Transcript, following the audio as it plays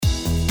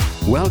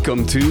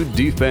Welcome to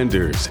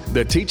Defenders,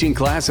 the teaching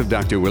class of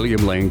Dr.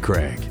 William Lane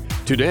Craig.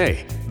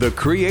 Today, the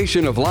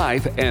creation of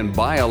life and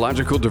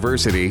biological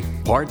diversity,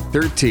 part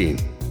 13.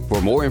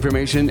 For more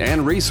information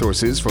and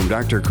resources from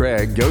Dr.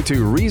 Craig, go to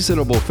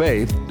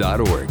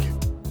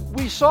reasonablefaith.org.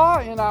 We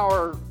saw in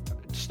our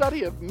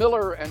study of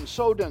Miller and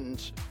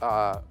Soden's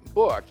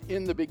book,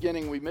 In the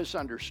Beginning We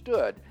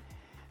Misunderstood,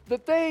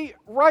 that they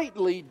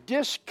rightly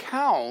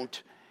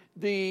discount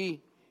the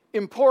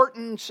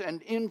importance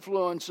and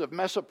influence of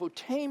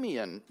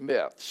Mesopotamian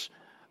myths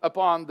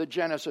upon the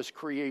Genesis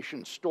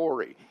creation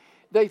story.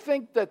 They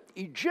think that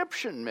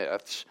Egyptian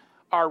myths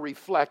are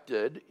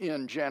reflected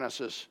in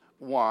Genesis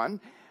 1,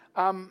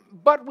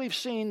 but we've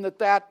seen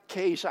that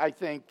case, I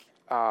think,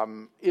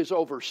 is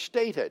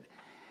overstated.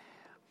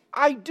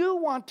 I do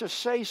want to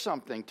say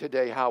something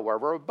today,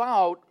 however,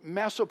 about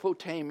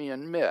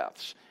Mesopotamian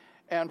myths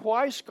and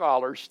why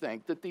scholars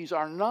think that these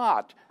are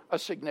not a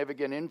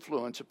significant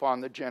influence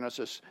upon the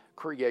Genesis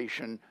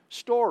creation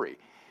story.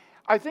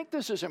 I think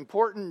this is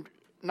important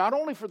not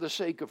only for the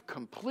sake of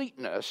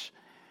completeness,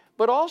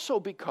 but also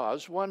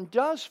because one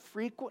does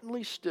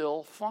frequently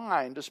still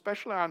find,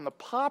 especially on the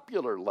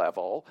popular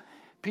level,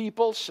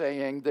 people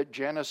saying that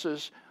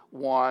Genesis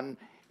 1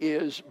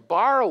 is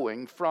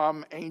borrowing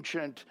from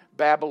ancient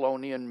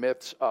Babylonian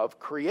myths of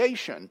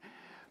creation,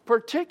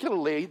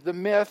 particularly the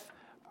myth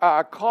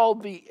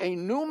called the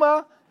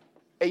Enuma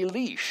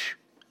Elish.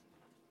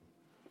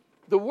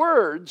 The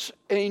words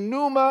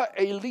Enuma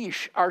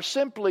Elish are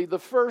simply the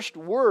first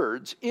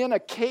words in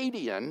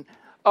Akkadian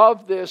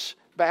of this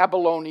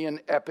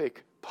Babylonian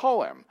epic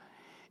poem.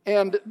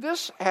 And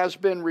this has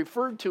been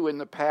referred to in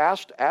the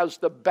past as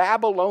the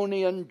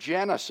Babylonian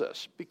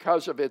Genesis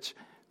because of its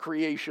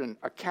creation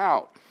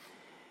account.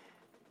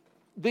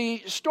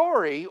 The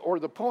story, or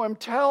the poem,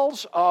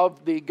 tells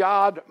of the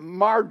god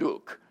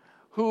Marduk,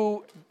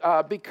 who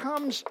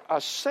becomes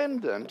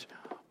ascendant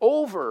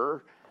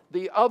over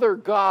the other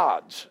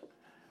gods,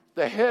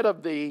 the head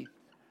of the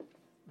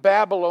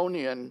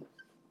Babylonian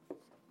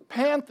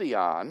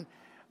pantheon,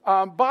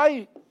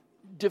 by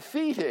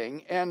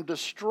defeating and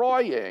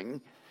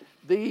destroying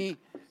the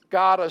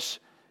goddess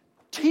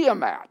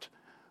Tiamat,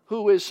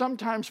 who is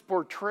sometimes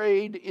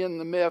portrayed in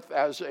the myth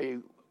as a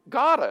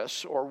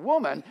goddess or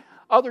woman,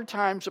 other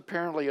times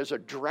apparently as a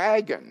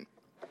dragon.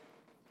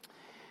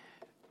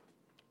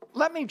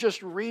 Let me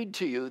just read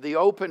to you the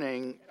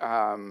opening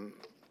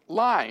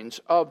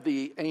lines of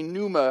the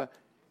Enuma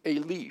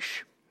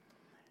Elish.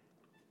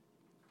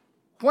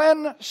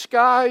 When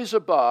skies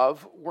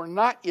above were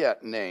not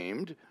yet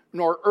named,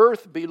 nor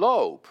earth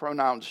below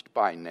pronounced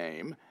by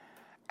name,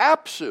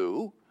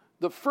 Apsu,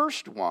 the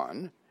first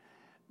one,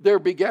 their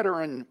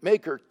begetter and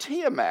maker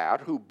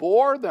Tiamat, who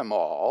bore them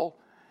all,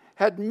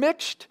 had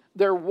mixed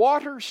their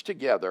waters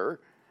together,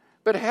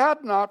 but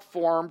had not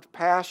formed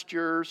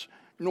pastures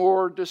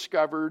nor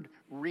discovered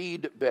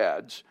reed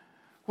beds,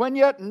 when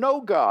yet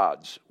no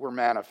gods were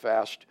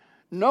manifest,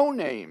 no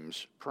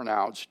names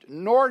pronounced,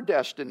 nor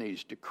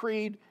destinies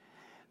decreed.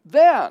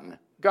 Then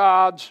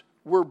gods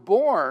were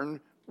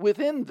born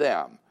within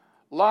them.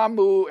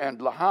 Lamu and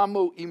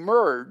Lahamu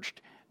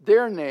emerged,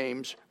 their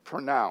names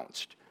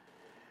pronounced.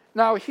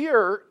 Now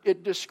here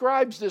it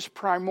describes this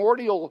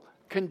primordial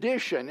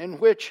condition in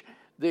which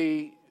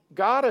the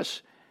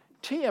goddess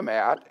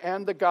Tiamat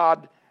and the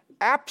god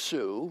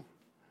Apsu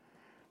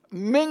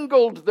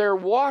mingled their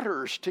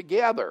waters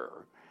together,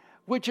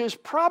 which is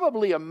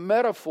probably a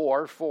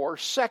metaphor for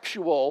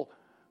sexual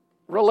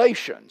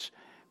relations,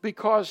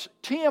 because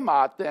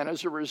Tiamat then,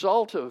 as a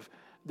result of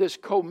this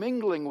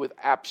commingling with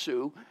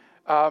Apsu,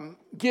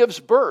 gives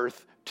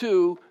birth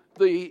to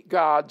the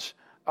gods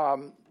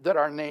that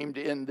are named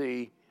in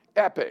the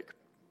epic.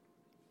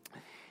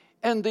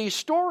 And the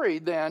story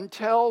then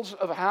tells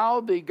of how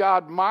the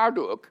god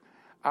Marduk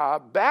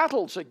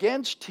battles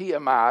against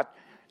Tiamat,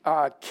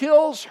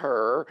 kills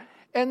her,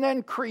 and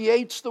then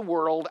creates the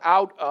world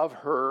out of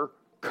her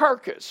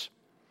carcass.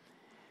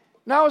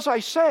 Now, as I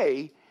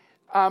say,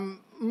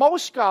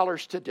 most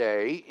scholars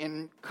today,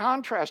 in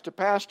contrast to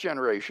past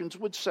generations,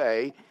 would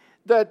say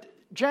that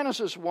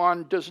Genesis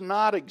 1 does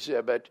not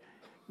exhibit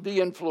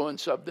the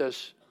influence of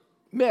this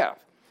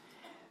myth.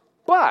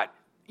 But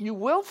you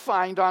will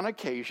find on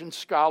occasion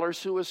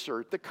scholars who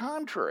assert the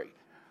contrary.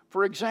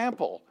 For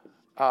example,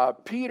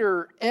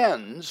 Peter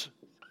Enns,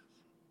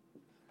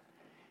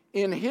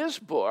 in his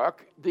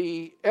book,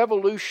 The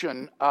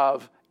Evolution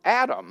of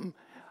Adam,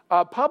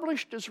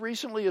 published as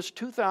recently as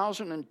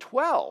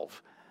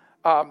 2012,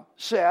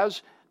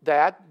 says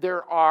that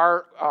there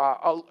are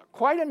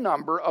quite a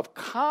number of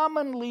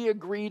commonly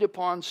agreed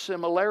upon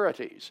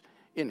similarities,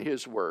 in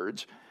his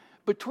words,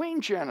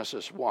 between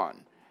Genesis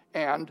 1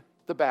 and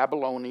the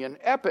Babylonian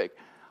epic.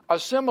 A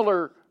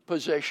similar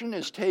position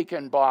is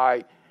taken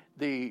by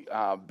the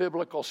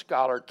biblical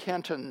scholar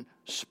Kenton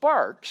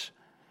Sparks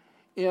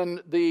in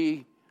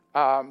the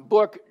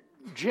book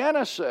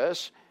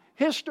Genesis,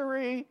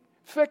 History,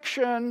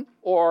 Fiction,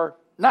 or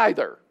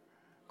Neither?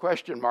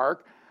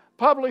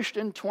 Published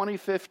in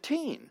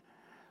 2015.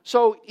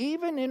 So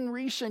even in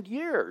recent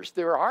years,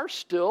 there are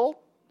still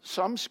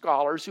some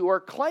scholars who are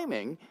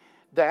claiming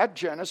that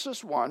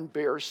Genesis 1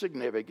 bears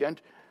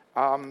significant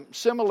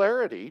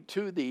similarity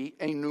to the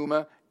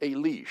Enuma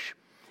Elish.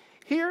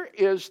 Here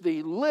is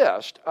the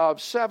list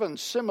of 7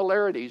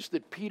 similarities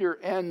that Peter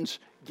Enns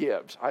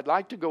gives. I'd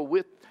like to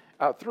go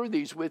through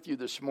these with you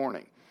this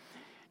morning.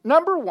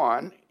 Number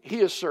 1,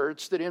 he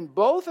asserts that in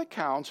both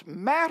accounts,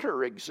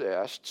 matter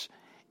exists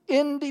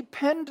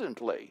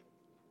independently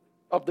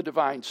of the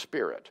divine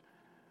spirit.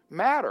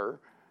 Matter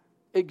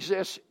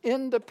exists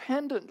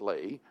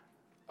independently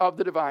of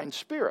the divine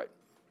spirit.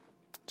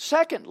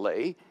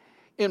 Secondly,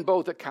 in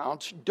both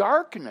accounts,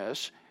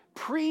 darkness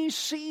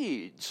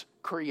precedes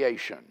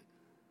creation.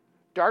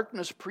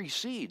 Darkness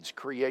precedes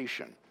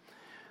creation.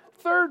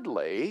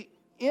 Thirdly,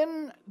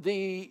 in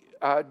the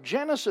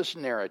Genesis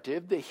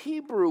narrative, the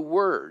Hebrew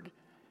word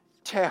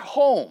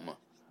tehom,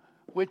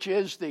 which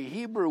is the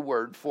Hebrew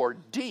word for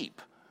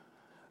deep,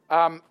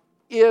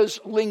 is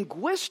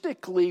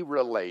linguistically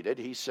related,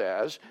 he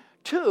says,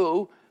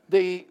 to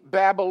the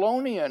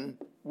Babylonian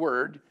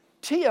word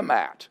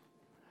Tiamat.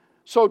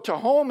 So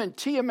Tehom and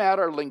Tiamat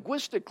are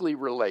linguistically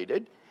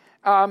related,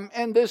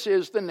 and this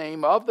is the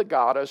name of the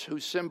goddess who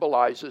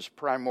symbolizes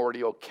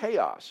primordial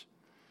chaos.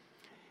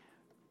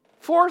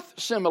 Fourth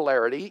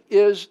similarity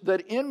is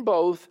that in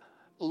both,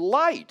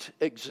 light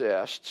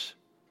exists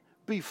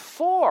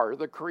before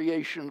the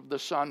creation of the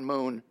sun,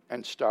 moon,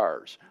 and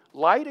stars.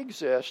 Light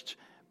exists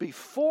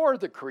before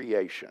the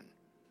creation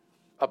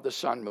of the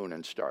sun, moon,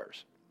 and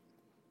stars.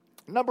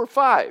 Number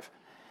 5,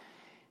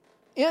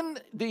 in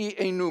the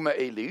Enuma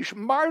Elish,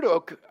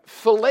 Marduk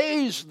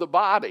fillets the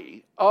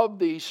body of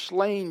the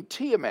slain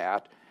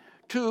Tiamat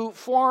to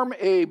form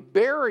a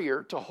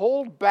barrier to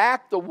hold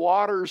back the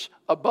waters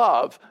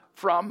above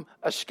from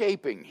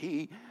escaping.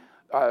 He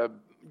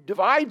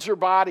divides her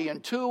body in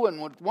two,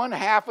 and with one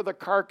half of the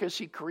carcass,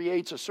 he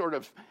creates a sort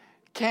of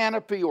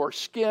canopy or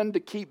skin to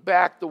keep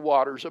back the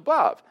waters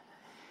above.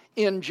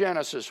 In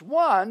Genesis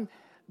 1,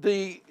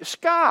 the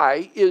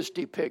sky is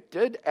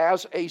depicted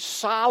as a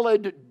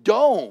solid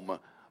dome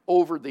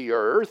over the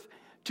earth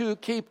to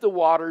keep the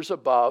waters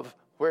above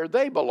where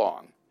they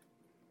belong.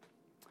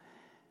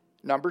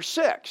 Number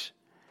 6,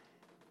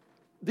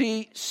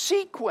 the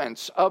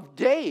sequence of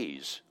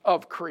days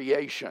of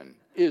creation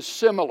is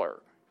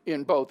similar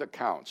in both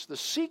accounts. The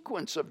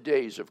sequence of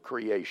days of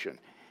creation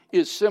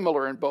is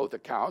similar in both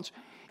accounts,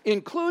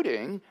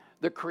 including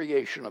the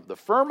creation of the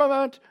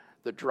firmament,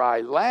 the dry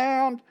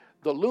land,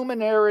 the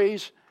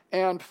luminaries,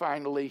 and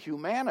finally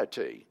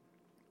humanity.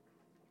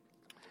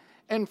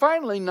 And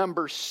finally,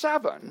 number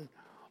 7,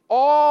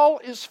 all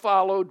is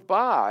followed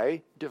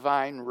by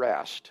divine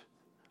rest.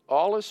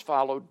 All is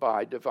followed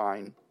by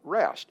divine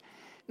rest.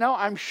 Now,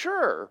 I'm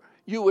sure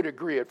you would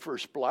agree at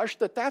first blush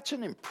that that's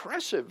an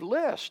impressive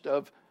list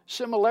of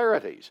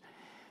similarities.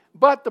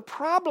 But the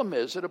problem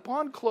is that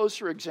upon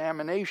closer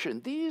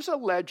examination, these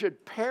alleged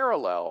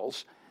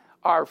parallels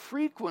are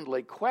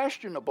frequently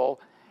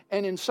questionable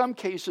and in some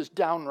cases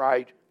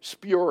downright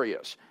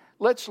spurious.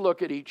 Let's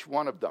look at each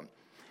one of them.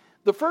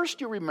 The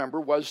first you remember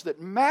was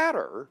that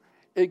matter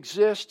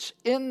exists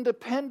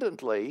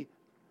independently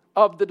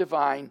of the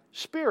divine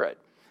spirit.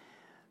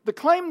 The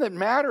claim that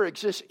matter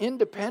exists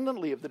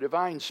independently of the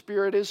divine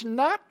spirit is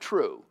not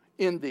true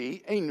in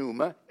the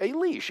Enuma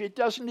Elish. It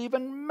doesn't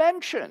even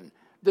mention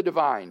the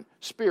divine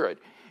spirit.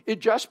 It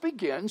just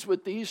begins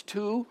with these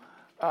two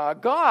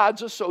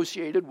gods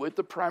associated with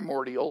the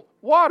primordial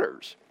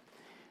waters.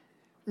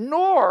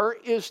 Nor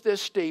is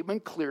this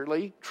statement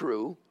clearly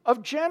true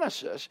of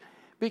Genesis,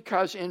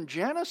 because in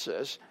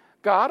Genesis,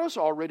 God has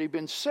already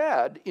been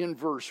said in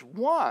verse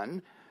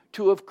 1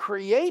 to have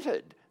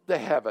created the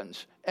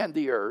heavens and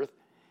the earth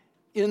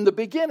in the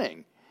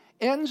beginning.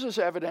 Enns is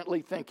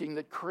evidently thinking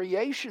that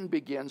creation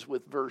begins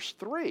with verse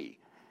 3,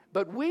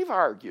 but we've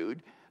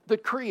argued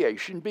that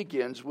creation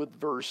begins with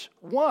verse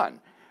 1.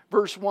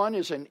 Verse 1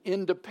 is an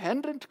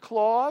independent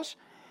clause,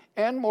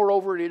 and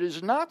moreover, it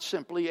is not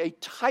simply a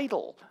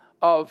title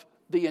of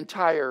the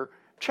entire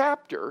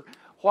chapter.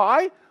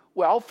 Why?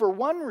 Well, for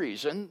one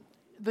reason,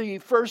 the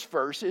first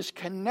verse is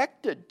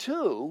connected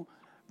to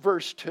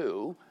verse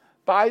 2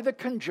 by the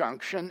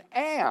conjunction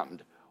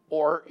and,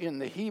 or in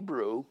the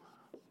Hebrew,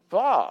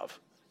 vav.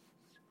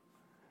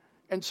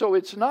 And so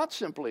it's not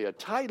simply a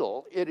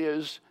title, it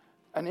is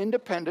an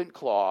independent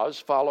clause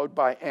followed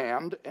by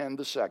and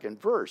the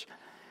second verse.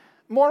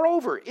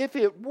 Moreover, if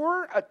it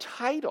were a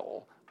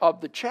title of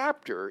the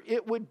chapter,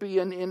 it would be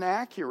an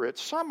inaccurate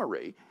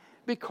summary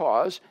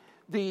because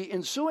the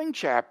ensuing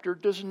chapter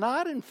does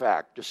not, in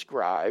fact,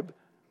 describe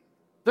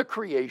the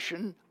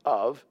creation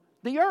of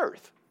the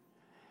earth.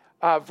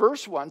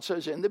 Verse 1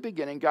 says, in the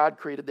beginning, God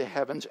created the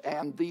heavens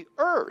and the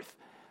earth.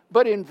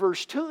 But in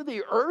verse 2,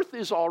 the earth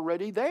is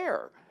already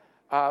there.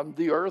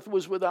 The earth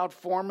was without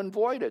form and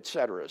void,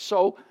 etc.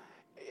 So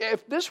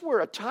if this were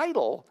a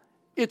title,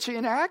 it's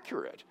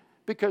inaccurate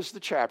because the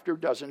chapter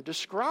doesn't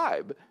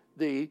describe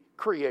the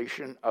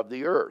creation of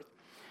the earth.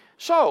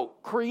 So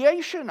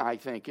creation, I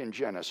think, in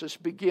Genesis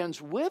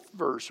begins with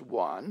verse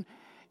 1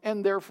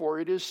 and therefore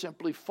it is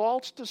simply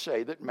false to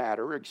say that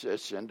matter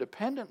exists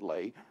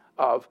independently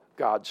of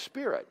God's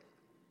Spirit.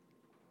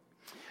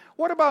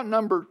 What about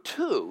number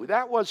 2?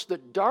 That was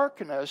that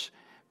darkness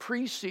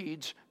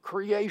precedes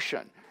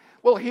creation.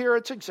 Well, here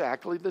it's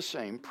exactly the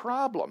same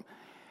problem.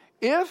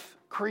 If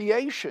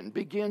creation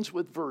begins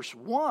with verse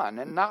 1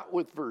 and not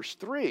with verse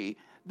 3,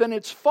 then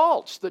it's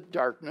false that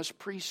darkness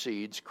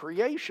precedes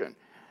creation,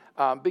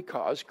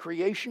 because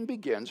creation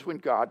begins when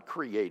God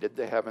created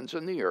the heavens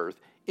and the earth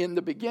in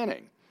the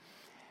beginning.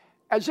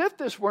 As if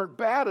this weren't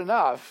bad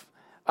enough,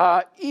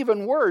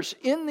 even worse,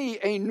 in the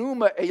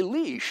Enuma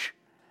Elish,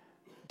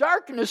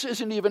 darkness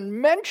isn't even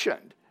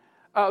mentioned,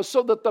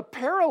 so that the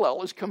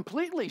parallel is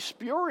completely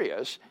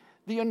spurious.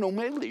 The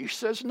Enuma Elish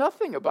says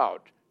nothing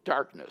about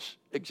darkness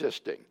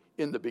existing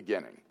in the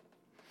beginning.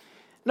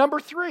 Number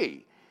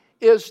 3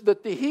 is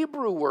that the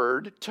Hebrew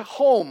word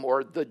tehom,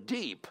 or the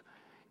deep,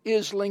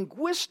 is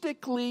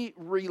linguistically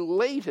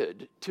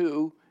related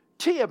to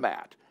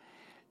Tiamat.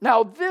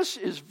 Now, this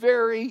is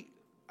very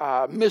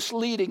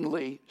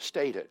misleadingly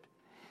stated.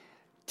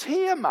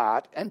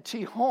 Tiamat and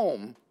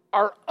Tehom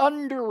are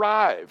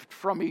underived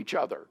from each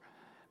other.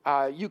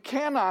 You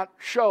cannot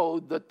show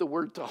that the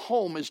word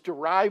Tehom is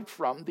derived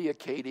from the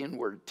Akkadian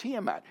word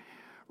Tiamat.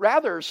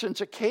 Rather,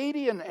 since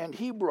Akkadian and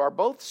Hebrew are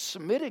both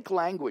Semitic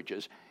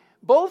languages,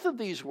 both of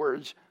these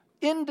words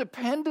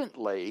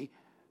independently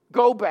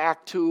go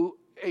back to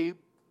a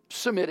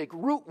Semitic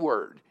root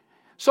word.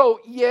 So,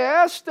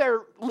 yes,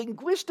 they're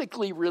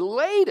linguistically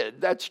related,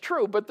 that's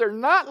true, but they're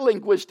not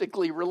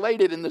linguistically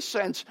related in the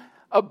sense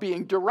of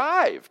being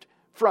derived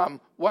from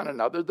one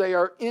another. They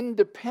are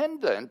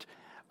independent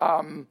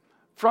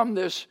from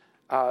this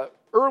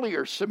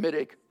earlier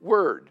Semitic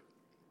word.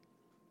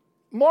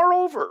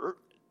 Moreover,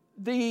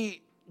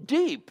 the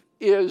deep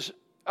is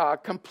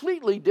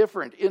completely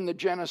different in the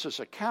Genesis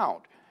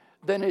account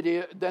than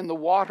the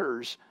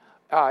waters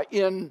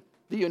in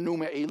the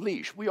Enuma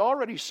Elish. We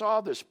already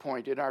saw this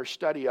point in our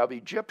study of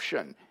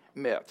Egyptian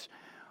myths.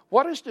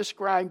 What is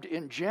described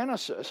in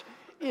Genesis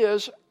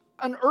is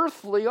an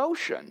earthly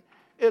ocean.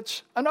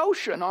 It's an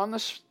ocean on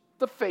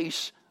the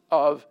face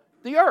of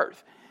the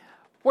earth.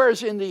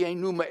 Whereas in the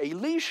Enuma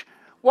Elish,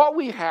 what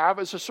we have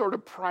is a sort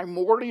of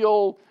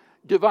primordial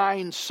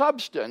divine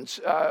substance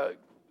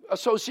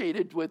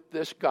associated with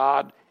this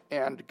god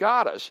and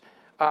goddess.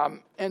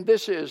 And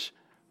this is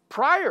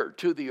prior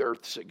to the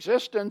earth's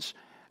existence,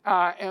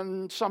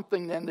 and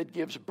something then that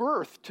gives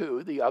birth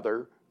to the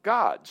other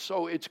gods.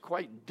 So it's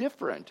quite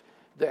different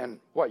than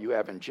what you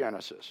have in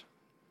Genesis.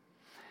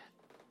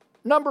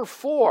 Number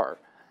 4,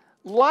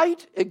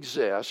 light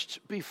exists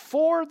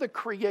before the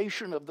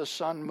creation of the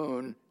sun,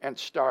 moon, and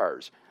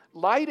stars.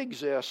 Light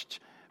exists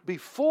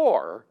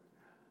before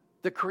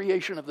the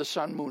creation of the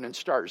sun, moon, and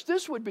stars.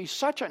 This would be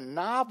such a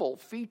novel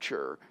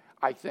feature,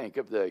 I think,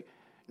 of the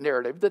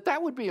narrative,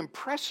 that would be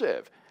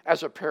impressive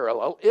as a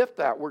parallel if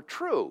that were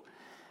true.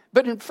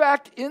 But in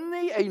fact, in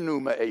the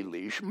Enuma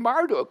Elish,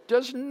 Marduk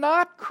does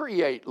not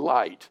create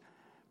light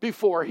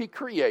before he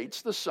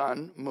creates the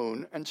sun,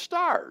 moon, and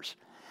stars.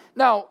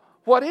 Now,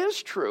 what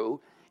is true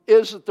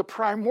is that the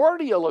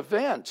primordial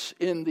events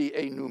in the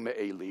Enuma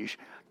Elish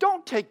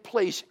don't take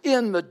place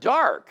in the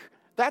dark.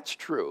 That's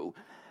true.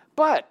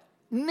 But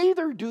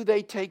neither do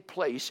they take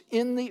place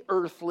in the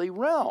earthly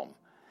realm.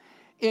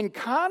 In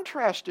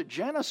contrast to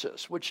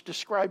Genesis, which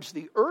describes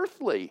the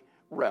earthly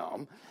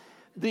realm,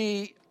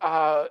 the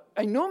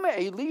Enuma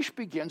Elish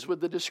begins with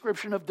the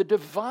description of the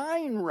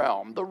divine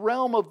realm, the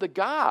realm of the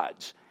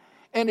gods.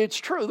 And it's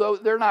true, though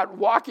they're not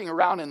walking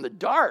around in the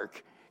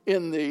dark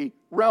in the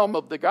realm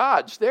of the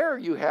gods. There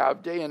you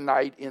have day and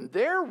night in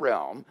their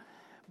realm,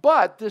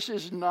 but this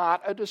is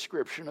not a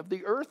description of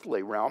the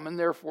earthly realm, and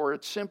therefore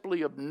it's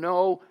simply of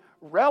no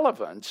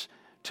relevance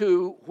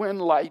to when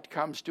light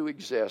comes to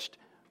exist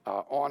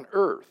on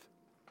earth.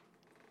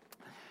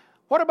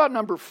 What about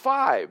number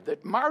 5,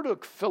 that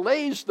Marduk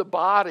fillets the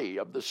body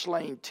of the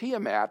slain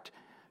Tiamat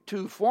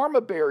to form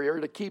a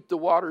barrier to keep the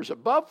waters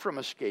above from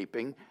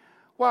escaping,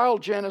 while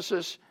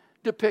Genesis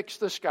depicts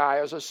the sky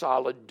as a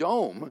solid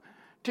dome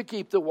to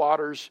keep the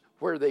waters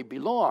where they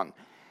belong?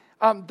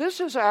 This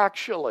is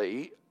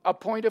actually a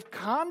point of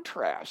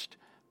contrast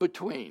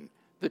between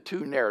the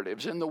two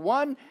narratives. In the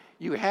one,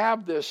 you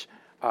have this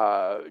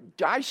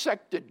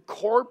dissected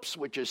corpse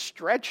which is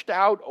stretched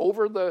out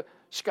over the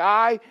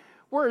sky,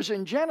 whereas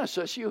in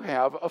Genesis you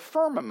have a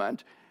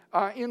firmament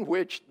in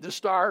which the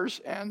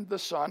stars and the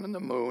sun and the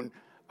moon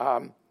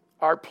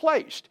are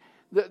placed.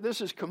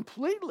 This is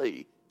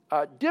completely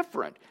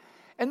different.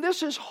 And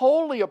this is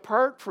wholly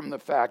apart from the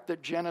fact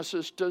that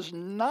Genesis does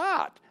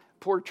not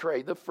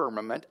portray the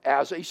firmament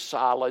as a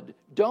solid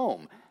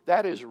dome.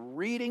 That is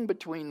reading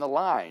between the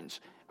lines.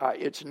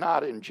 It's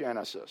not in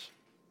Genesis.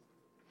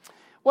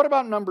 What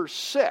about number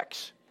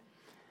 6?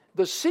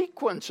 The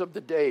sequence of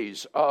the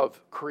days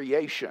of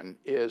creation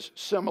is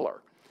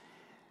similar.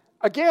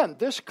 Again,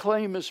 this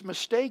claim is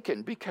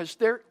mistaken because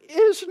there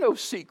is no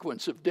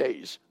sequence of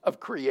days of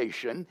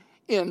creation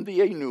in the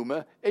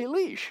Enuma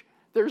Elish.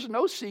 There's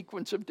no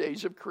sequence of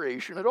days of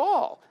creation at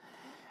all.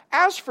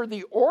 As for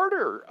the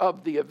order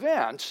of the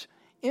events,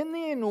 in the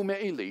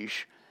Enuma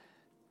Elish,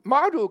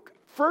 Marduk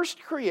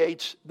first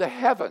creates the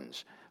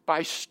heavens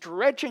by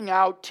stretching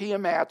out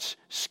Tiamat's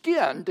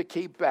skin to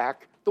keep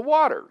back the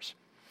waters.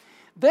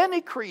 Then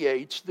he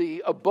creates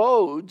the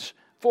abodes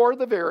for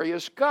the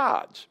various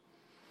gods.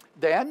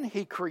 Then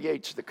he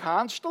creates the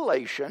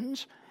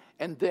constellations,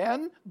 and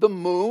then the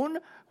moon,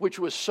 which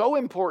was so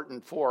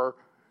important for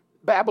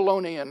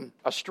Babylonian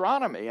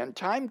astronomy and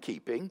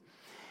timekeeping.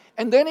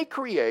 And then he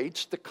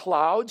creates the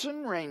clouds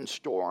and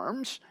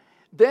rainstorms.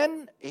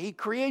 Then he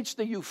creates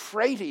the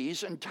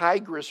Euphrates and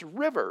Tigris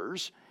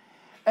rivers,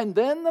 and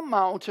then the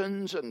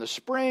mountains and the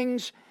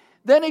springs.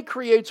 Then he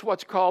creates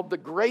what's called the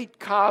Great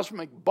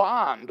Cosmic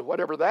Bond,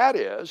 whatever that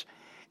is,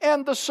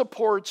 and the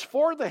supports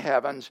for the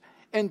heavens,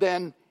 and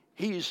then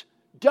he's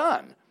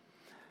done.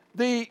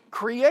 The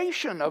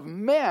creation of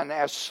men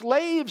as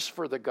slaves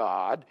for the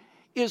god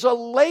is a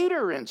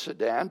later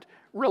incident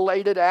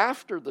related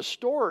after the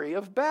story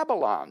of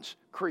Babylon's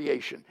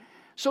creation.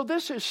 So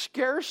this is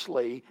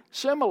scarcely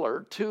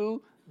similar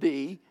to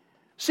the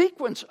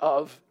sequence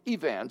of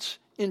events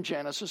in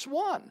Genesis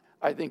 1.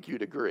 I think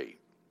you'd agree.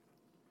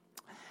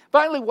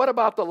 Finally, what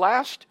about the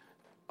last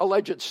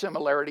alleged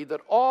similarity,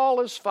 that all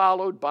is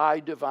followed by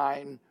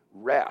divine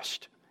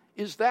rest?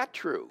 Is that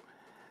true?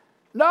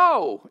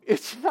 No,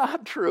 it's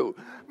not true.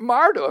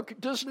 Marduk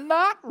does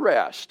not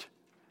rest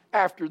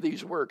after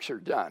these works are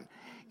done.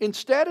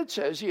 Instead, it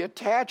says he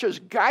attaches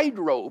guide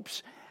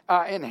ropes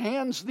and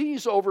hands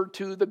these over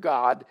to the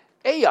god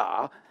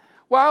Ea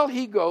while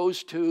he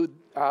goes to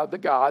the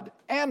god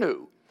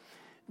Anu.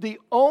 The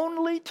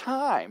only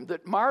time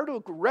that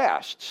Marduk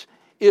rests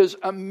is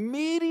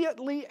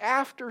immediately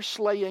after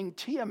slaying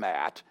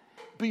Tiamat,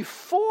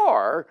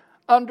 before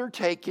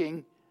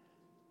undertaking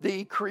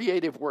the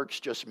creative works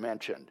just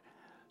mentioned.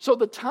 So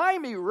the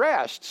time he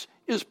rests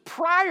is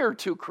prior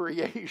to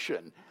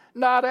creation,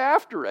 not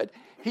after it.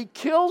 He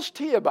kills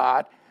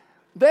Tiamat,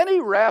 then he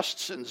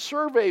rests and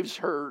surveys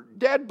her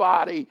dead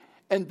body,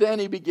 and then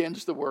he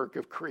begins the work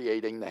of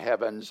creating the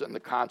heavens and the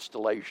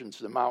constellations,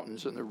 the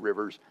mountains and the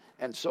rivers,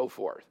 and so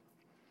forth.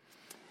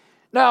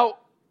 Now,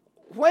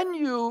 when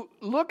you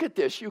look at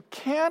this, you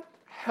can't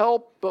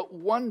help but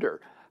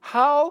wonder,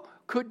 how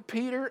could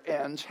Peter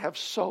Enns have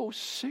so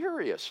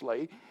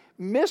seriously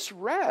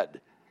misread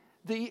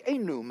the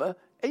Enuma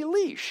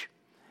Elish?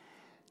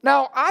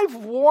 Now, I've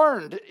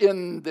warned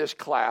in this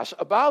class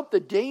about the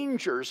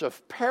dangers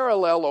of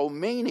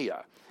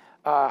parallelomania,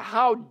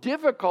 how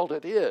difficult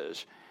it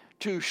is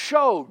to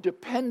show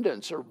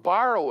dependence or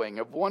borrowing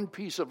of one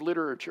piece of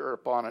literature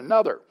upon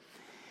another.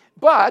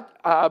 But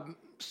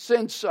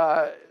since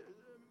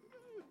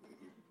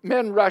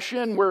men rush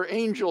in where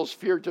angels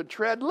fear to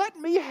tread, let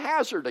me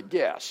hazard a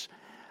guess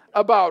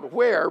about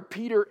where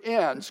Peter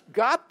Enns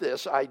got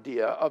this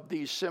idea of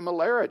these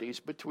similarities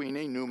between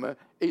Enuma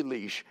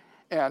Elish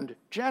and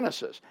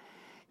Genesis.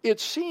 It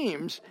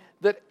seems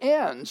that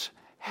Enns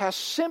has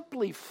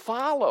simply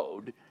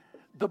followed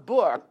the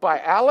book by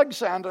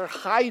Alexander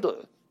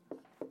Heidel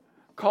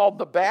called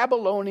the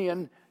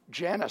Babylonian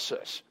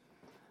Genesis.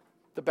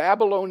 The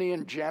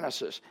Babylonian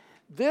Genesis.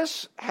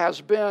 This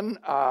has been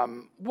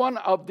one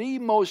of the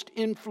most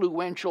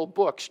influential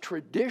books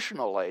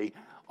traditionally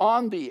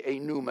on the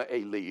Enuma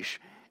Elish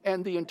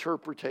and the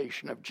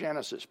interpretation of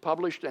Genesis,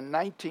 published in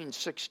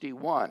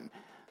 1961,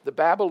 The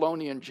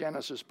Babylonian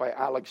Genesis by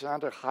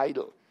Alexander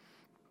Heidel.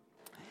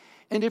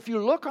 And if you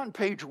look on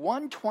page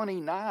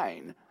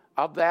 129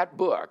 of that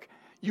book,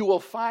 you will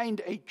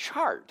find a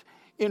chart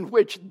in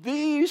which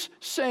these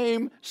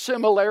same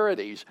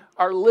similarities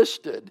are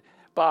listed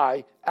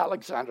by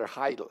Alexander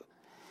Heidel.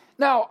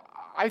 Now,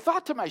 I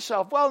thought to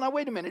myself, well, now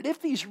wait a minute,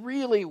 if these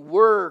really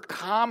were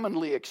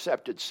commonly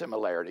accepted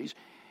similarities,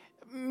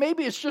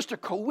 maybe it's just a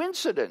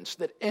coincidence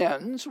that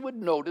Enns would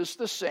notice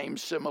the same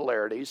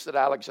similarities that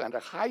Alexander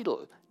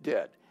Heidel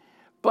did.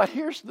 But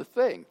here's the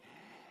thing.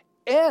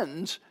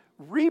 Enns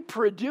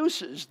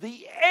reproduces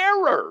the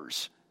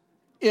errors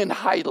in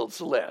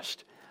Heidel's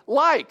list,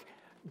 like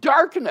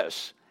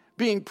darkness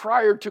being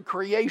prior to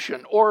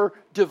creation or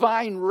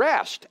divine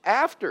rest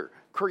after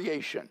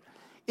creation.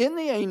 In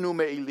the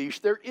Enuma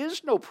Elish, there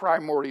is no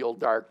primordial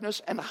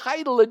darkness, and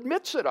Heidel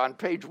admits it on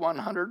page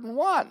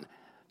 101,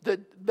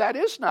 that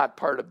is not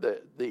part of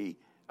the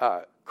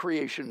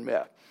creation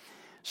myth.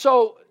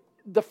 So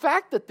the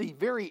fact that the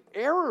very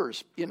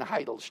errors in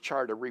Heidel's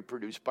chart are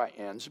reproduced by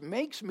Enns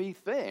makes me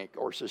think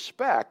or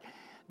suspect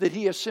that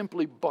he has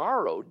simply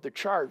borrowed the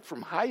chart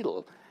from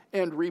Heidel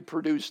and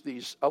reproduced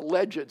these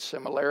alleged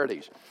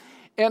similarities.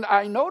 And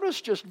I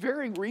noticed just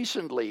very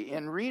recently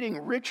in reading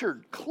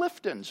Richard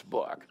Clifton's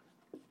book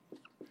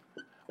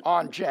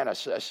on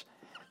Genesis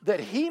that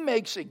he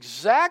makes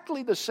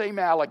exactly the same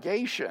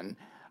allegation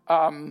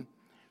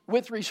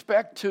with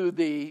respect to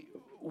the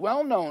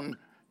well-known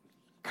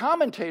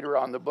commentator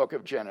on the book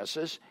of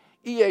Genesis,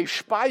 E.A.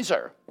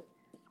 Speiser.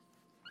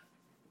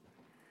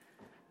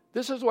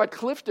 This is what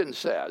Clifton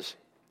says,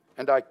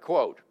 and I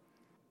quote,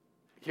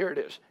 here it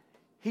is.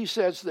 He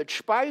says that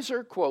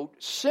Speiser, quote,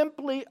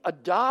 simply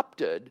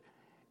adopted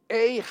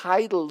A.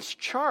 Heidel's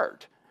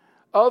chart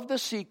of the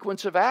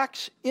sequence of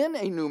acts in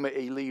Enuma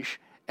Elish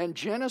and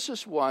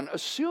Genesis 1,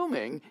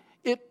 assuming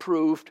it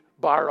proved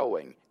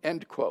borrowing,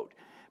 end quote.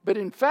 But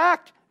in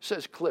fact,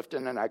 says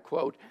Clifton, and I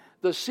quote,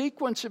 the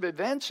sequence of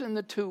events in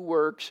the two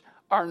works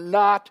are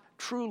not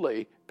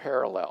truly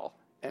parallel,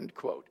 end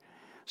quote.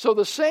 So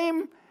the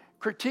same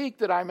critique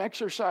that I'm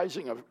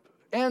exercising of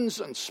Enns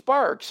and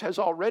Sparks has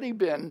already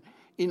been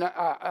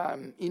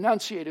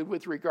enunciated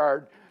with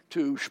regard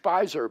to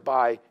Speiser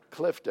by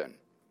Clifton.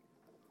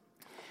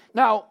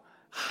 Now,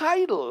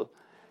 Heidel,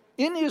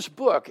 in his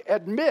book,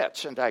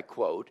 admits, and I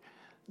quote,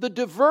 the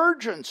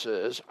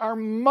divergences are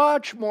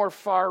much more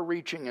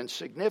far-reaching and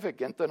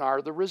significant than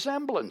are the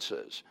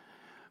resemblances,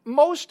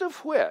 most of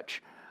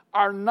which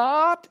are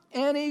not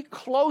any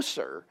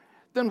closer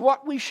than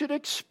what we should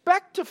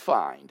expect to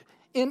find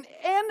in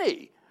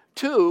any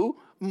two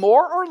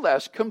more or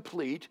less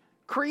complete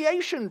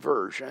creation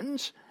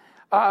versions,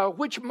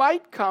 which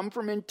might come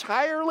from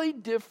entirely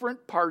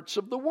different parts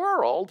of the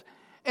world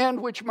and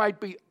which might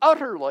be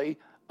utterly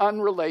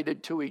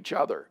unrelated to each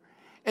other.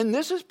 And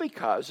this is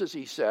because, as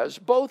he says,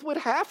 both would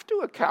have to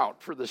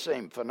account for the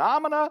same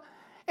phenomena,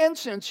 and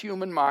since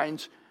human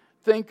minds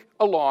think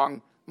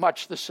along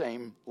much the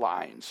same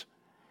lines.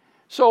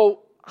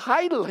 So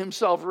Heidel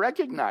himself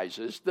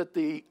recognizes that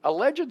the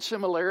alleged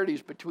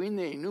similarities between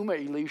the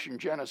Enuma Elish and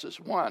Genesis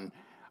 1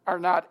 are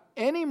not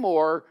any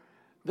more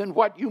than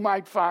what you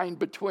might find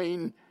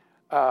between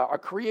a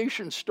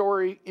creation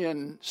story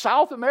in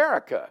South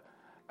America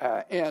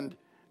and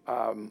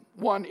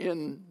one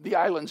in the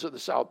islands of the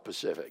South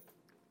Pacific.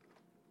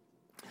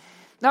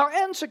 Now,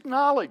 Enns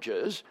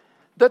acknowledges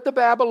that the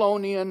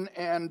Babylonian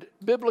and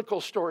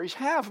biblical stories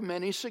have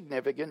many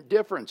significant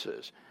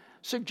differences,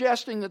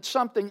 suggesting that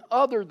something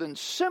other than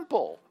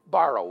simple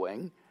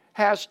borrowing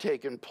has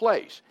taken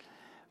place.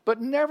 But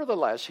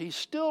nevertheless, he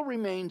still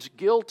remains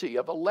guilty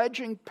of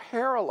alleging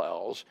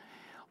parallels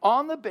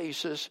on the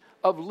basis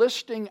of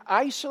listing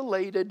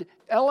isolated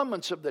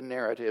elements of the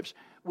narratives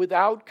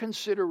without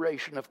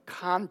consideration of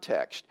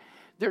context.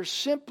 They're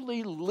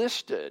simply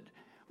listed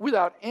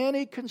without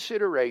any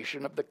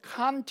consideration of the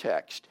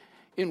context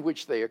in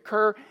which they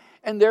occur,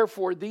 and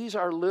therefore these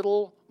are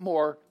little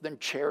more than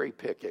cherry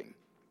picking.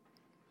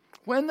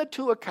 When the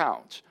two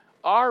accounts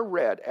are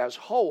read as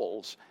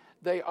wholes,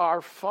 they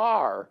are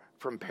far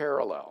from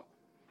parallel.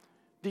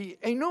 The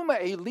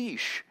Enuma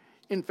Elish,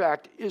 in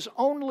fact, is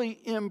only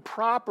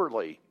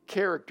improperly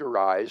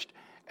characterized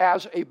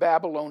as a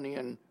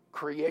Babylonian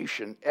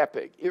creation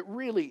epic. It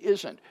really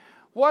isn't.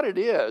 What it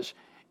is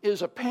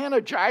a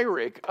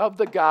panegyric of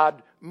the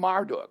god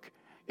Marduk.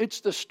 It's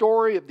the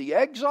story of the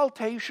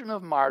exaltation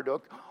of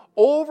Marduk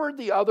over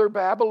the other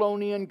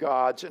Babylonian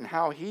gods and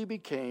how he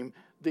became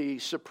the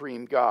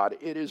supreme god.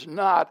 It is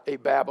not a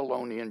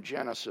Babylonian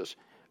Genesis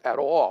at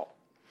all.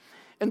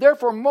 And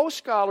therefore, most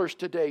scholars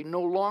today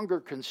no longer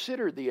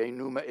consider the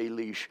Enuma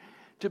Elish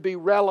to be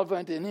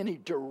relevant in any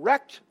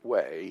direct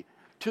way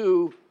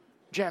to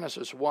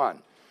Genesis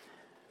 1.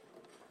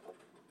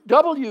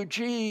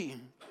 W.G.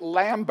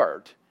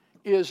 Lambert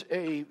is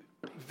a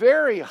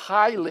very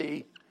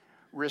highly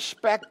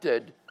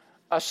respected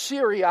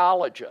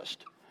Assyriologist.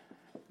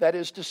 That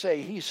is to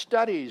say, he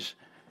studies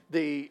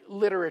the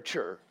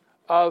literature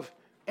of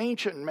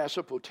ancient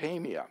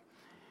Mesopotamia.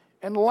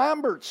 And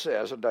Lambert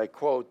says, and I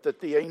quote,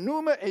 that the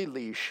Enuma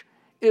Elish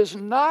is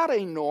not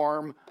a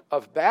norm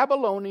of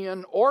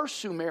Babylonian or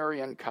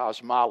Sumerian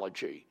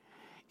cosmology.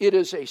 It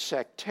is a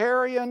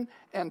sectarian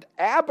and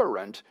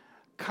aberrant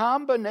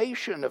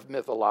combination of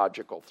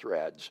mythological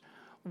threads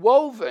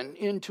woven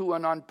into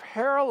an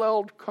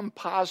unparalleled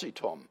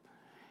compositum.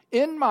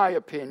 In my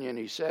opinion,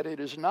 he said, it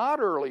is not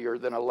earlier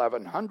than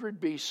 1100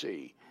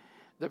 BC.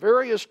 The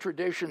various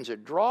traditions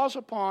it draws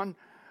upon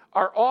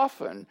are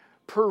often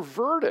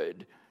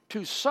perverted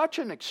to such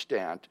an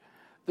extent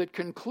that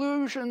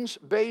conclusions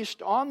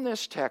based on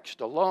this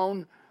text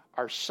alone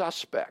are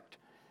suspect.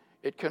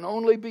 It can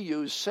only be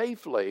used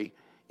safely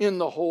in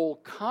the whole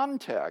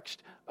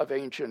context of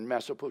ancient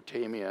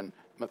Mesopotamian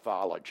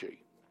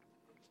mythology.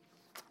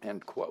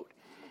 End quote.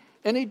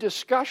 Any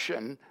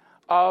discussion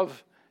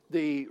of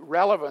the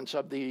relevance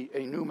of the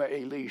Enuma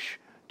Elish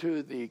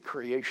to the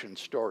creation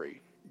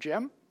story?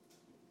 Jim?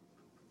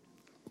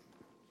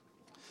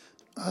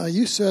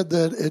 You said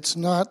that it's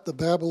not the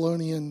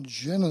Babylonian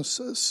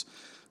Genesis,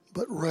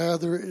 but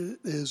rather it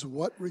is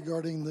what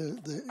regarding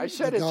the I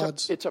said the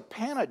gods? It's a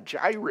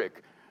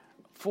panegyric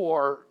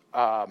for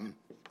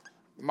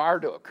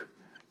Marduk.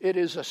 It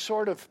is a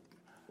sort of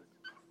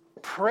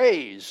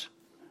praise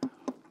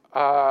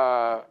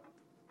for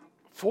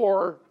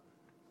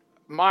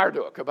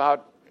Marduk,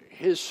 about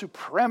his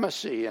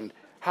supremacy and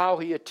how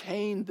he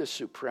attained the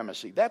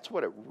supremacy. That's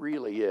what it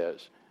really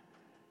is.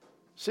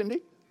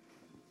 Cindy?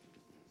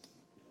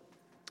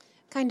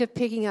 Kind of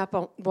picking up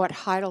on what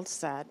Heidel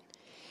said.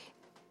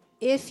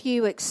 If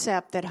you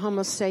accept that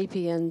Homo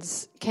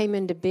sapiens came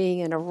into being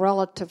in a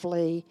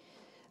relatively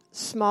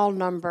small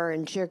number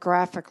and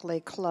geographically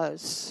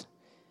close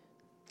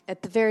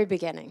at the very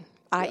beginning,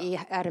 i.e.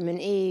 Adam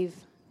and Eve,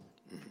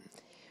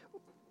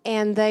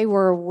 And they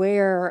were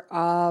aware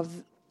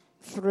of,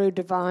 through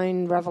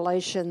divine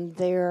revelation,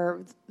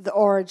 the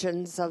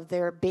origins of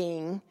their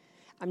being.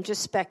 I'm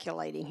just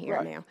speculating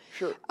here now.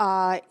 Sure.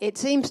 It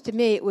seems to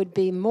me it would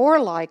be more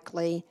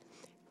likely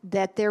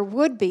that there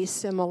would be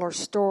similar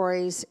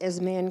stories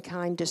as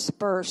mankind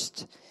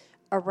dispersed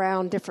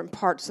around different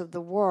parts of the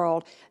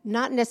world,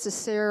 not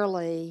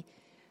necessarily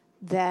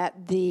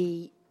that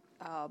the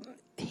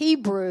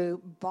Hebrew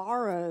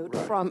borrowed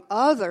from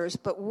others,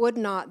 but would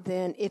not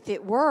then, if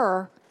it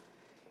were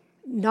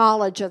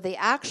knowledge of the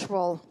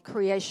actual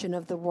creation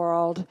of the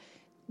world,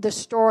 the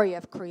story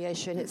of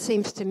creation, it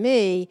seems to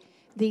me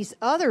these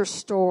other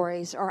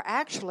stories are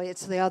actually,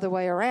 it's the other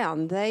way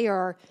around. They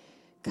are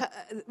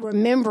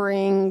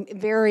remembering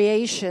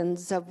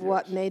variations of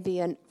what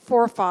maybe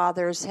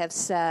forefathers have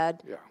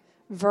said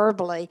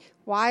verbally.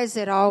 Why is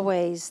it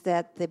always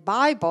that the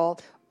Bible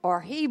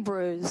or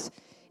Hebrews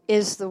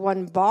is the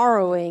one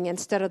borrowing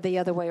instead of the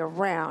other way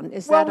around?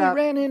 We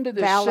ran into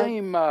the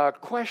same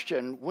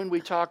question when we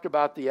talked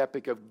about the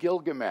Epic of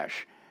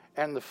Gilgamesh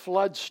and the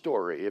flood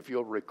story, if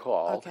you'll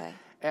recall,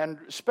 and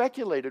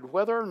speculated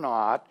whether or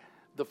not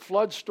the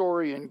flood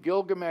story in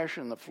Gilgamesh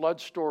and the flood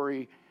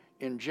story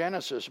in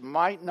Genesis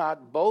might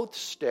not both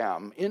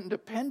stem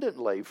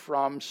independently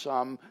from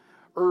some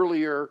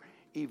earlier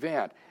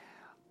event.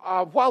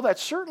 While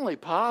that's certainly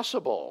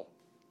possible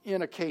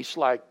in a case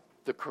like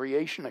the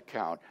creation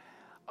account,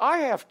 I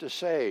have to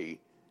say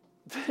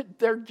that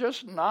they're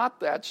just not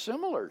that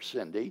similar,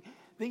 Cindy.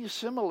 These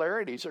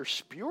similarities are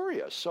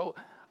spurious. So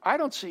I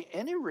don't see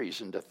any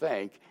reason to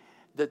think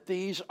that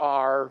these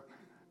are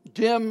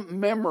dim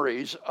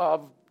memories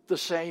of the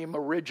same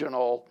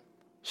original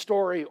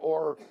story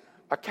or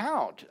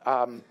account.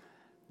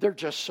 They're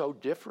just so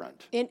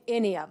different. In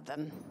any of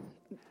them,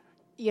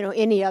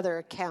 any other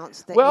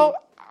accounts that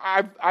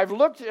I've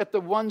looked at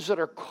the ones that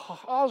are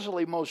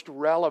causally most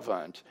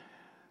relevant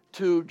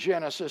to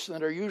Genesis and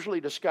that are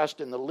usually discussed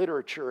in the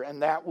literature,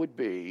 and that would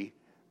be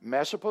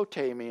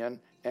Mesopotamian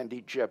and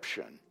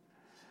Egyptian.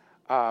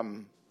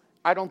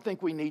 I don't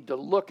think we need to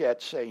look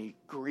at, say,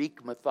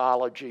 Greek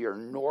mythology or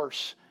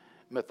Norse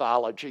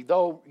mythology,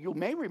 though you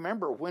may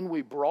remember when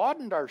we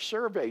broadened our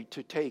survey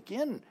to take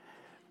in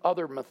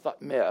other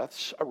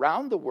myths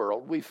around the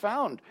world, we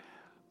found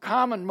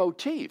common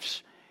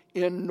motifs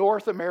in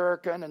North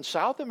American and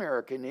South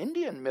American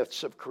Indian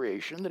myths of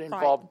creation that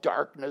involve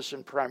darkness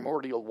and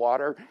primordial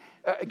water,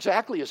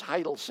 exactly as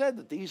Heidel said,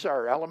 that these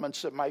are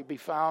elements that might be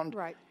found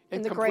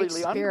in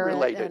completely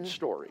unrelated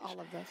stories. All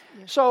of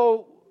this,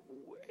 So,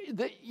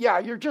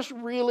 you're just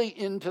really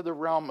into the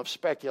realm of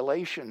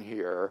speculation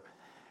here,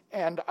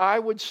 and I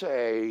would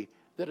say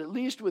that at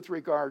least with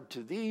regard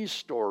to these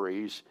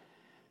stories,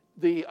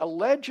 the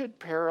alleged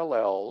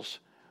parallels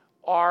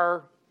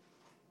are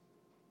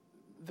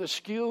the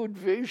skewed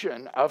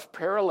vision of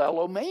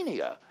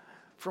parallelomania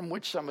from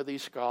which some of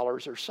these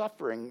scholars are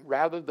suffering,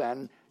 rather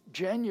than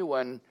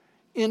genuine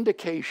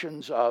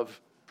indications of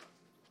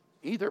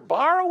either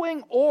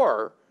borrowing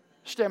or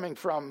stemming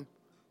from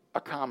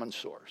a common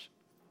source.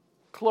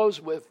 Close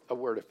with a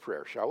word of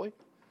prayer, shall we?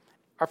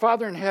 Our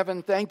Father in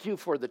heaven, thank you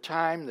for the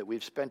time that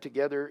we've spent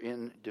together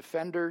in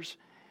Defenders,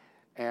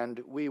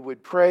 and we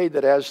would pray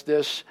that as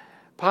this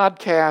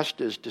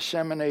podcast is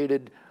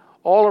disseminated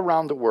all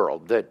around the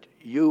world, that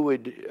you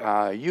would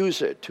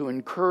use it to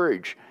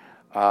encourage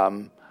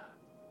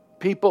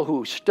people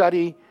who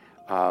study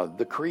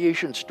the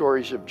creation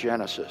stories of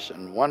Genesis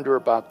and wonder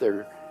about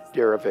their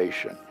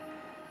derivation.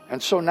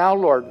 And so now,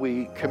 Lord,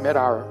 we commit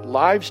our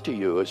lives to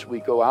you as we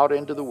go out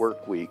into the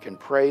work week and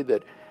pray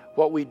that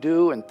what we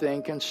do and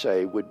think and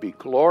say would be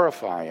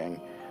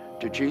glorifying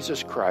to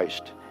Jesus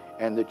Christ,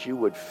 and that you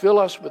would fill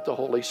us with the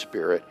Holy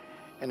Spirit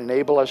and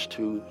enable us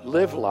to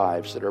live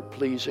lives that are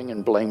pleasing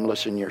and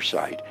blameless in your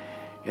sight.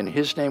 In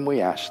his name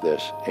we ask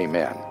this.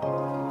 Amen.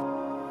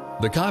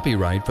 The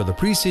copyright for the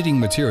preceding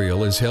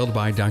material is held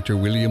by Dr.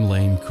 William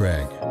Lane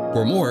Craig.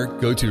 For more,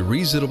 go to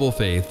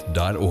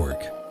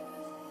reasonablefaith.org.